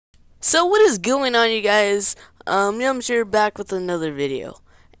So what is going on, you guys? Yums here, back with another video,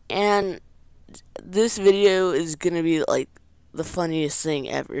 and this video is gonna be like the funniest thing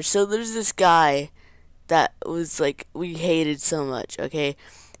ever. So there's this guy that was like we hated so much. Okay,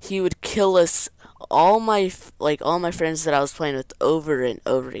 he would kill us, all my friends that I was playing with, over and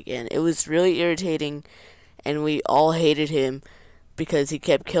over again. It was really irritating, and we all hated him because he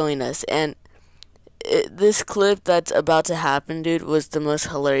kept killing us. And this clip that's about to happen, dude, was the most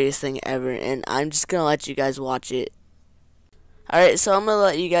hilarious thing ever, and I'm just gonna let you guys watch it. Alright, so I'm gonna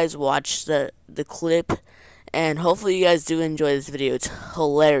let you guys watch the clip, and hopefully you guys do enjoy this video. It's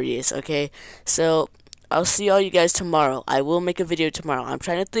hilarious, okay? So I'll see all you guys tomorrow. I will make a video tomorrow. I'm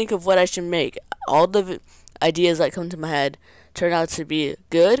trying to think of what I should make. All the ideas that come to my head turn out to be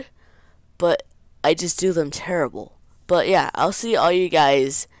good, but I just do them terrible. But yeah, I'll see all you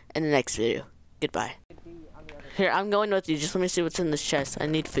guys in the next video. Goodbye. Here, I'm going with you. Just let me see what's in this chest. I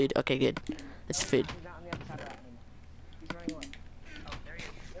need food. Okay, good. It's food.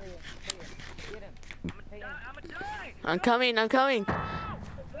 I'm coming. I'm coming.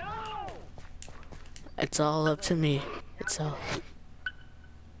 It's all up to me. It's all.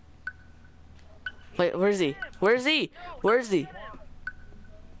 Wait, where's he? Where's he? Where's he?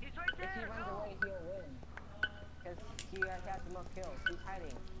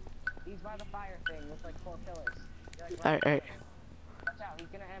 He's by the fire thing with like 4 pillars. Like, Alright. watch out, he's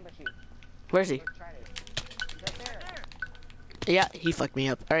gonna ambush you. Where's he? Try it. He's right there. Yeah, he fucked me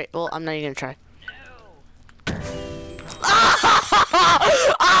up. Alright, well, I'm not even gonna try.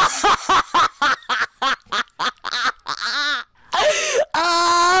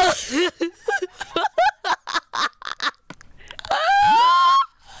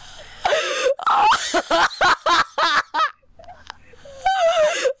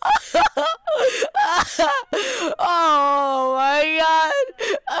 Oh my god!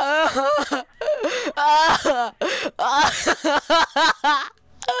 Oh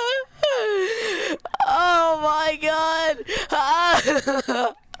my god!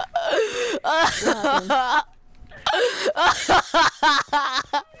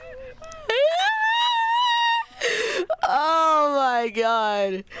 Oh my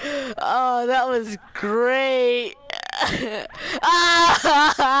god! Oh, that was great!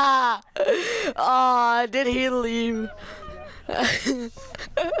 Oh, did he leave?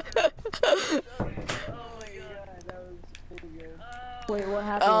 Wait, what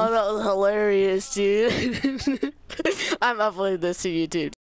happened? Oh, that was hilarious, dude. I'm uploading this to YouTube.